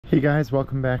Hey guys,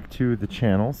 welcome back to the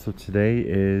channel. So today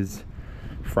is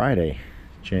Friday,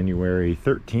 January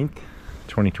 13th,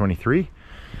 2023,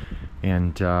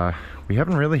 and we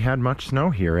haven't really had much snow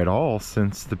here at all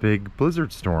since the big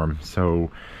blizzard storm.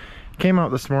 So came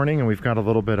out this morning and we've got a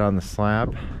little bit on the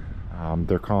slab.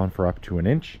 They're calling for up to an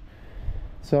inch.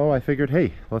 So I figured,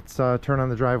 hey, let's turn on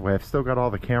the driveway. I've still got all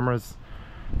the cameras,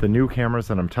 the new cameras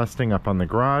that I'm testing up on the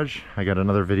garage. I got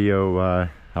another video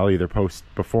I'll either post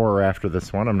before or after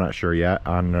this one, I'm not sure yet,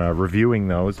 on reviewing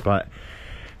those. But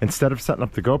instead of setting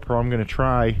up the GoPro, I'm going to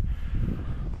try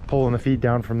pulling the feed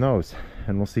down from those,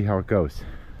 and we'll see how it goes.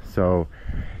 So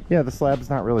yeah, the slab's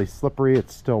not really slippery.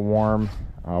 It's still warm,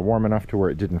 warm enough to where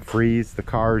it didn't freeze. The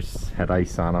cars had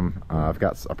ice on them. I've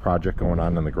got a project going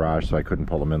on in the garage, so I couldn't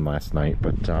pull them in last night.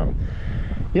 But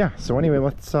yeah, so anyway,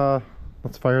 let's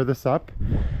fire this up.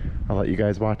 I'll let you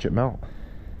guys watch it melt.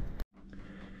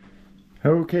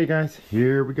 Okay guys,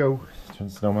 here we go. Turn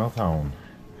the Snowmelt on.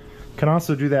 Can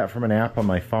also do that from an app on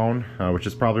my phone, which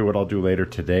is probably what I'll do later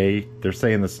today. They're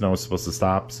saying the snow is supposed to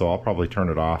stop, so I'll probably turn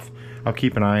it off. I'll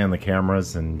keep an eye on the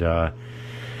cameras and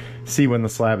see when the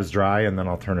slab is dry, and then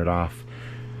I'll turn it off.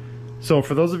 So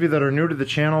for those of you that are new to the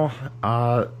channel,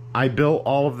 I built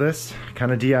all of this,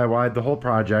 kind of DIY'd the whole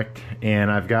project,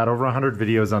 and I've got over 100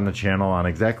 videos on the channel on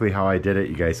exactly how I did it.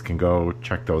 You guys can go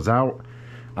check those out.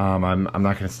 I'm not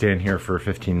going to stand here for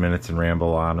 15 minutes and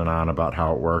ramble on and on about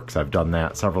how it works. I've done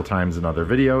that several times in other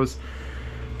videos.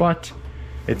 But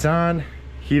it's on,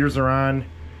 heaters are on,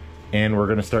 and we're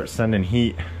going to start sending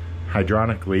heat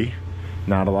hydronically,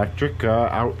 not electric,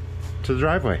 out to the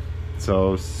driveway.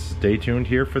 So stay tuned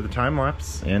here for the time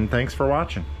lapse, and thanks for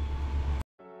watching.